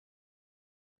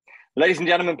Ladies and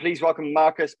gentlemen, please welcome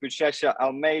Marcus Buchecha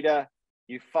Almeida.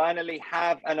 You finally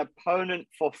have an opponent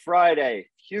for Friday.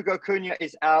 Hugo Cunha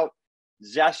is out.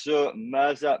 Zasur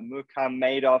Mirza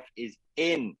Mukhamaedov is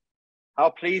in. How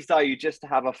pleased are you just to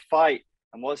have a fight?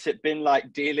 And what's it been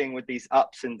like dealing with these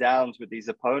ups and downs with these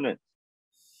opponents?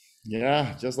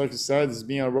 Yeah, just like you said, it's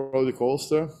been a roller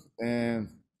coaster, and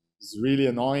it's really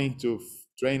annoying to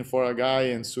train for a guy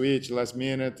and switch last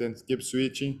minute and keep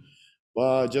switching.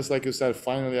 But just like you said,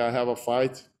 finally I have a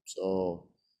fight, so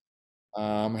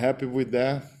I'm happy with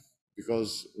that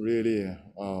because really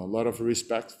a lot of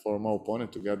respect for my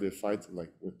opponent to get the fight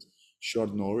like with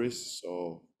short notice.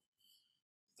 So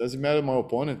it doesn't matter my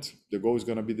opponent, the goal is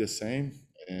gonna be the same,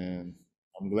 and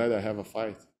I'm glad I have a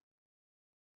fight.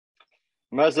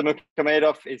 Mirza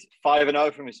Mukhamaedov is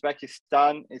 5-0 from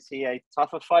Uzbekistan. Is he a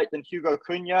tougher fight than Hugo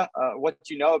Cunha? What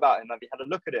do you know about him? Have you had a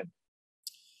look at him?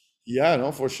 Yeah,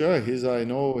 no, for sure. I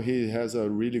know he has a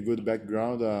really good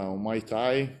background on Muay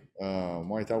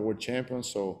Thai world champion.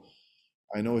 So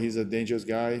I know he's a dangerous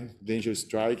guy, dangerous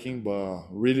striking, but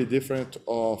really different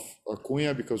of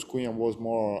Cunha because Cunha was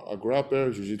more a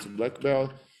grappler, jiu-jitsu black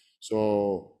belt.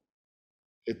 So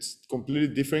it's completely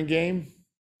different game,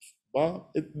 but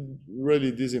it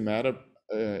really doesn't matter.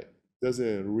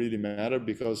 Doesn't really matter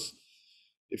because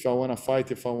if I want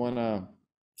to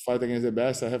fight against the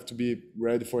best, I have to be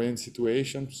ready for any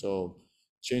situation. So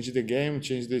change the game,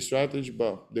 change the strategy,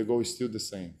 but the goal is still the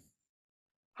same.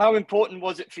 How important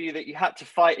was it for you that you had to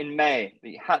fight in May, that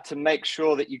you had to make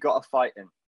sure that you got a fight in?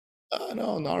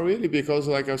 No, not really, because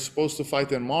like I was supposed to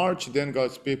fight in March, then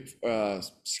got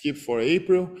skipped for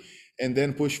April, and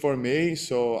then pushed for May.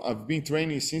 So I've been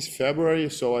training since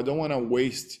February, so I don't want to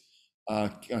waste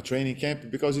a training camp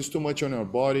because it's too much on your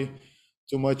body,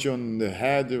 too much on the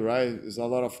head, right? It's a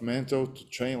lot of mental to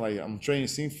train. Like I'm training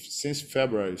since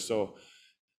February, so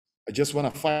I just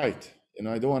want to fight.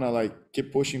 I don't want to like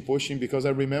keep pushing because I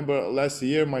remember last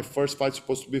year my first fight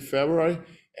supposed to be February,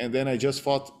 and then I just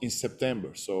fought in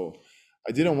September. So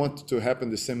I didn't want to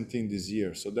happen the same thing this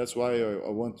year. So that's why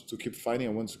I want to keep fighting.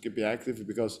 I want to keep active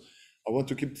because I want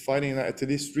to keep fighting at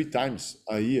least 3 times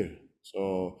a year.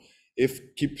 So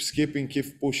if keep skipping,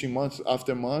 keep pushing month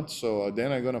after month, so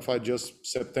then I'm gonna fight just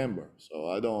September. So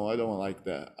I don't like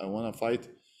that. I want to fight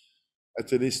at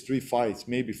least 3 fights,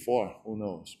 maybe four, who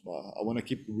knows? But I want to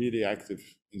keep really active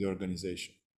in the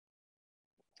organization.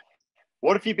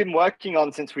 What have you been working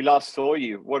on since we last saw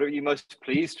you? What are you most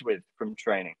pleased with from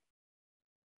training?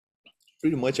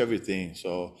 Pretty much everything.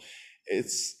 So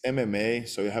it's MMA,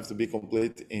 so you have to be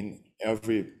complete in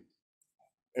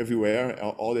everywhere,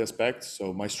 all the aspects.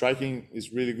 So my striking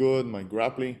is really good, my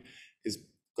grappling is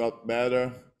got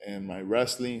better, and my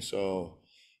wrestling. So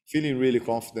feeling really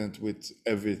confident with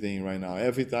everything right now.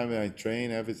 Every time I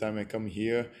train, every time I come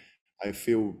here, I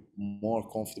feel more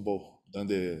comfortable than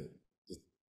the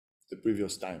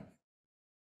previous time.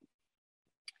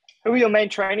 Who are your main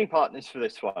training partners for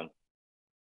this one?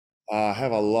 I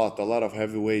have a lot of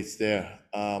heavyweights there.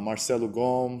 Marcelo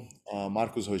Gom,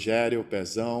 Marcos Rogério,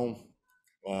 Pezão,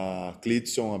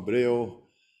 Clidson Abreu,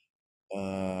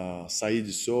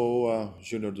 Said Soa,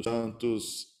 Júnior dos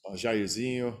Santos,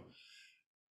 Jairzinho,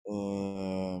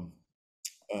 uh,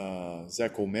 Zé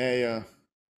Colmeia,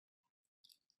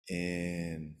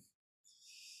 and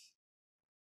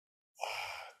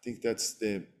I think that's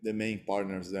the main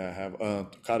partners that I have.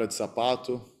 Cara de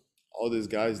Sapato, all these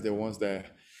guys, the ones that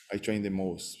I train the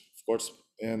most. Of course,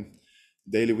 and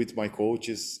daily with my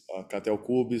coaches, Catel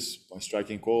Kubis, my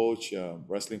striking coach,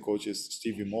 wrestling coaches,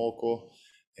 Stevie Molko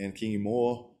and King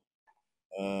Mo,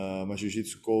 my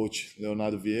jiu-jitsu coach,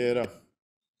 Leonardo Vieira,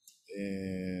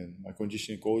 and my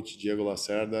conditioning coach, Diego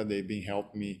Lacerda. They've been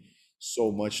helping me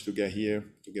so much to get here,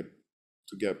 to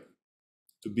get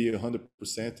to be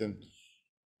 100%, and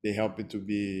they help me to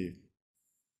be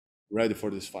ready for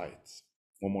this fight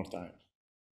one more time.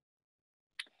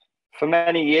 For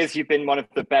many years, you've been one of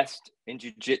the best in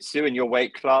jiu-jitsu in your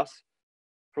weight class.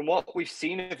 From what we've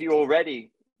seen of you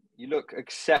already, you look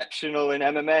exceptional in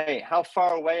MMA. How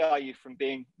far away are you from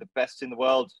being the best in the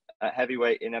world at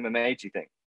heavyweight in MMA, do you think?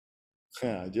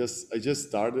 Yeah, I just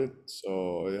started,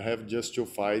 so I have just 2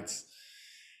 fights,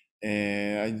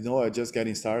 and I know I just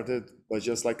getting started. But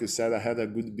just like you said, I had a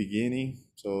good beginning,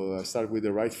 so I started with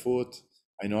the right foot.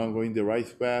 I know I'm going the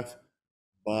right path,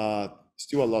 but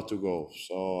still a lot to go.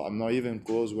 So I'm not even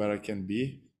close where I can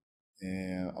be,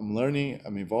 and I'm learning,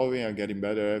 I'm evolving, I'm getting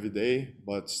better every day,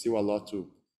 but still a lot to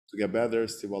get better,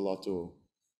 still a lot to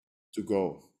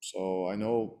go. So I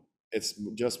know it's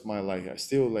just my like I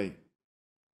still like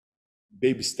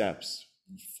baby steps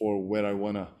for where I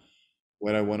wanna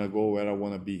go, where I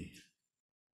wanna be.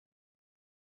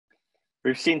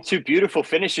 We've seen two beautiful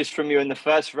finishes from you in the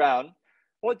first round.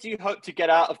 What do you hope to get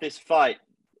out of this fight?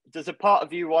 Does a part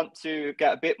of you want to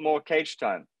get a bit more cage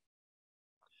time?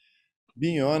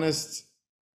 Being honest,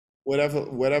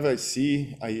 whatever I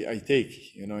see, I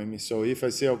take. You know what I mean? So if I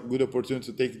see a good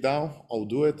opportunity to take down, I'll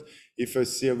do it. If I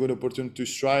see a good opportunity to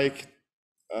strike,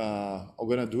 I'm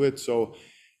gonna do it. So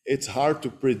it's hard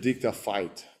to predict a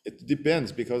fight. It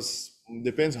depends because it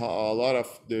depends how a lot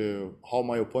of the how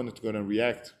my opponent gonna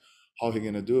react, how he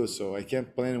gonna do it. So I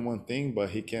can't plan one thing, but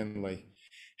he can like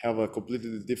have a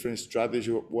completely different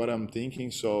strategy of what I'm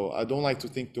thinking. So I don't like to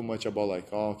think too much about like,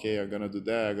 oh, okay, I'm gonna do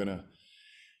that. I'm gonna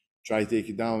try to take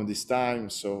it down this time.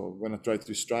 So I'm gonna try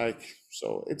to strike.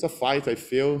 So it's a fight. I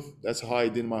feel that's how I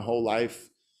did my whole life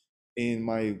in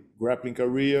my grappling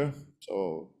career.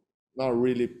 So not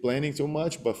really planning too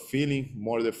much, but feeling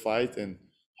more the fight and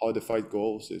how the fight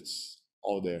goes. It's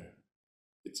all there.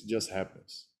 It just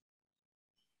happens.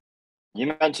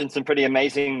 You mentioned some pretty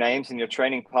amazing names in your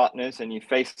training partners, and you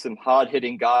faced some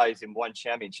hard-hitting guys in one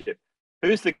championship.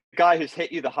 Who's the guy who's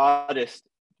hit you the hardest,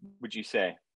 would you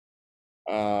say?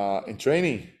 In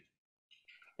training,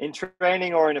 In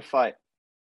training or in a fight?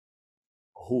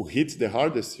 who hits the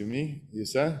hardest? You mean you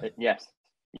said? Yes.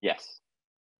 Yes.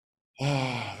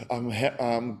 I'm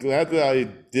glad that I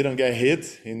didn't get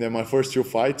hit in my first two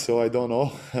fights, so I don't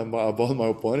know about my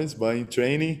opponents. But in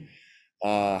training,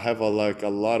 I have like a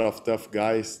lot of tough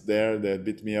guys there that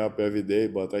beat me up every day.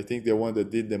 But I think the one that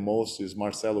did the most is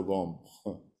Marcelo Gomes.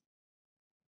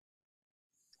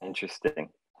 Interesting.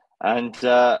 And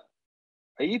are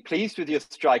you pleased with your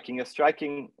striking? Your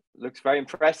striking looks very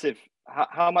impressive.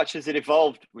 How much has it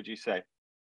evolved, would you say?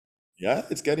 Yeah,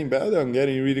 it's getting better. I'm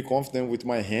getting really confident with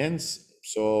my hands,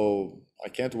 so I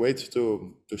can't wait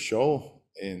to show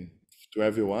in to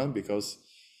everyone because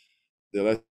the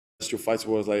last two fights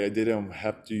was like I didn't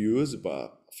have to use,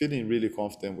 but feeling really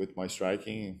confident with my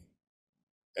striking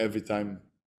every time,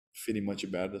 feeling much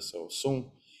better. So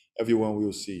soon, everyone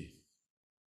will see.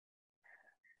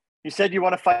 You said you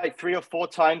want to fight 3 or 4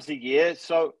 times a year.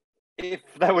 So if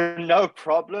there were no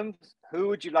problems, who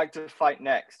would you like to fight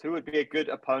next? Who would be a good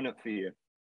opponent for you?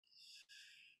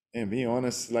 And being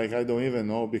honest, like I don't even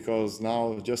know because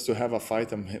now just to have a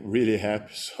fight, I'm really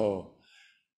happy. So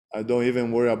I don't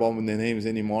even worry about the names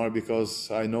anymore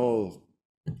because I know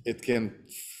it can,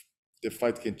 the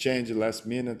fight can change the last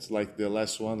minute, like the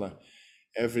last one. Like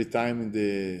every time in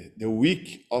the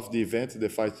week of the event, the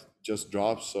fight just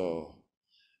drops. So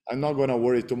I'm not gonna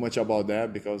worry too much about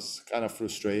that because it's kind of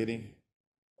frustrating.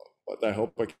 But I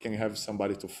hope I can have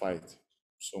somebody to fight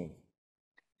soon.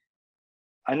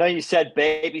 I know you said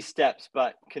baby steps,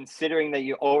 but considering that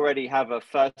you already have a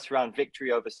first round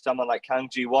victory over someone like Kang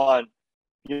Ji-won,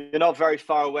 you're not very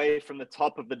far away from the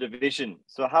top of the division.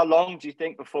 So how long do you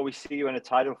think before we see you in a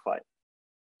title fight?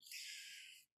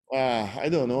 I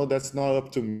don't know. That's not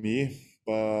up to me,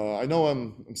 but I know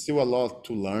I'm still a lot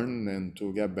to learn and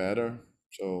to get better.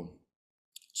 So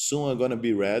soon I'm gonna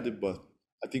be ready, but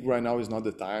I think right now is not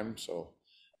the time. So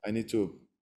I need to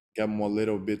get more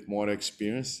little bit more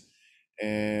experience.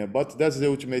 And but that's the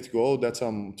ultimate goal. That's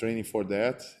I'm training for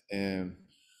that, and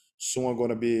soon I'm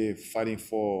gonna be fighting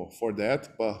for that.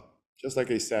 But just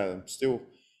like I said, I'm still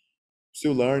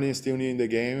learning, still new in the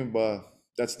game, but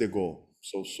that's the goal.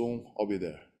 So soon I'll be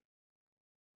there.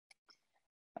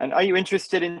 And are you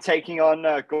interested in taking on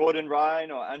Gordon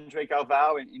Ryan or Andre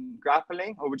Galvao in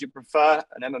grappling, or would you prefer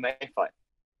an MMA fight?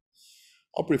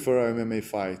 I'll prefer a MMA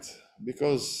fight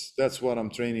because that's what I'm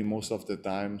training most of the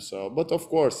time. So, but of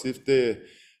course, if the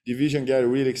division get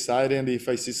really excited, if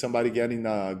I see somebody getting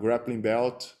a grappling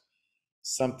belt,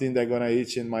 something that gonna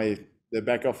itch in the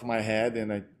back of my head,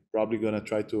 and I probably gonna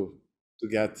try to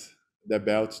get the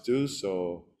belt too.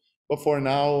 So, but for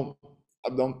now,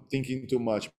 I'm not thinking too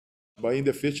much. But in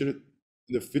the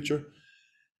future,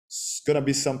 it's gonna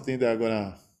be something that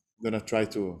I'm gonna try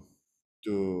to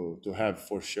have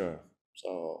for sure.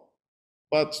 So,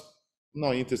 but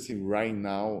not interested right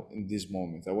now in this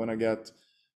moment. I want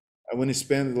to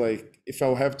spend like if I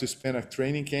have to spend a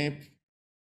training camp,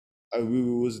 I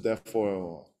will use that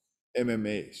for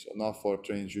MMA, so not for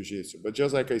training jiu-jitsu. But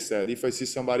just like I said, if I see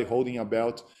somebody holding a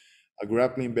belt, a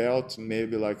grappling belt,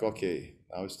 maybe like okay,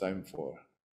 now it's time for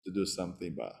to do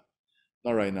something, but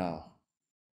not right now.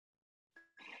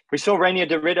 We saw Rainier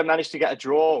Derrida manage to get a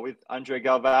draw with Andre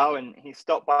Galvao, and he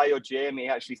stopped by your gym. He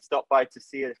actually stopped by to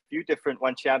see a few different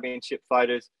one championship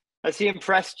fighters. Has he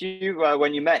impressed you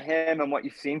when you met him and what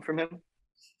you've seen from him?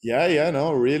 Yeah,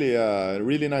 no, really,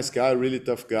 really nice guy, really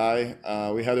tough guy.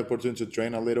 We had the opportunity to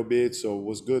train a little bit, so it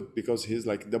was good because he's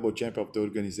like double champ of the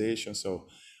organization. So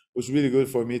it was really good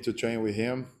for me to train with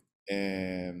him.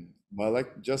 And But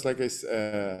like just like you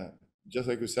said,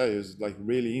 it was like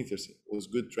really interesting. It was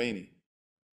good training.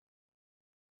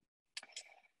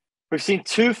 We've seen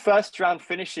two first round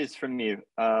finishes from you.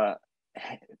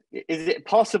 Is it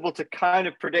possible to kind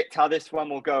of predict how this one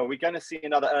will go? Are we going to see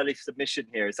another early submission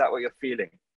here? Is that what you're feeling?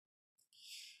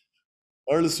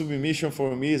 Early submission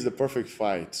for me is the perfect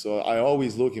fight. So I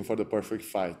always looking for the perfect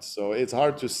fight. So it's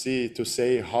hard to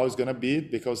say how it's gonna be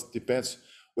because it depends.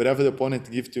 Whatever the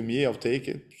opponent gives to me, I'll take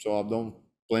it. So I don't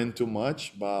plan too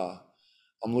much, but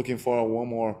I'm looking for one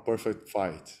more perfect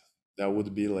fight. That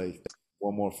would be like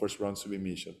one more first round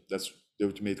submission. That's the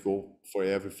ultimate goal for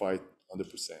every fight,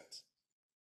 100%.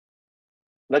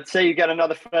 Let's say you get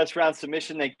another first round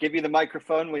submission. They give you the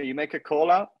microphone. Will you make a call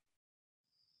out?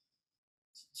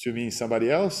 To me, somebody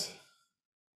else?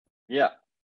 Yeah.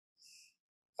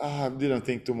 I didn't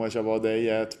think too much about that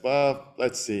yet, but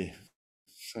let's see.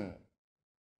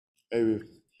 Maybe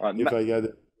All if right. I get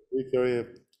the victory,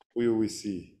 we will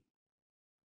see.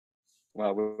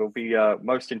 Well, we'll be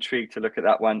most intrigued to look at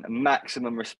that one.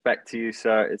 Maximum respect to you,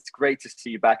 sir. It's great to see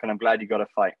you back, and I'm glad you got a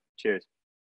fight. Cheers.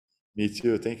 Me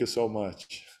too. Thank you so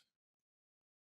much.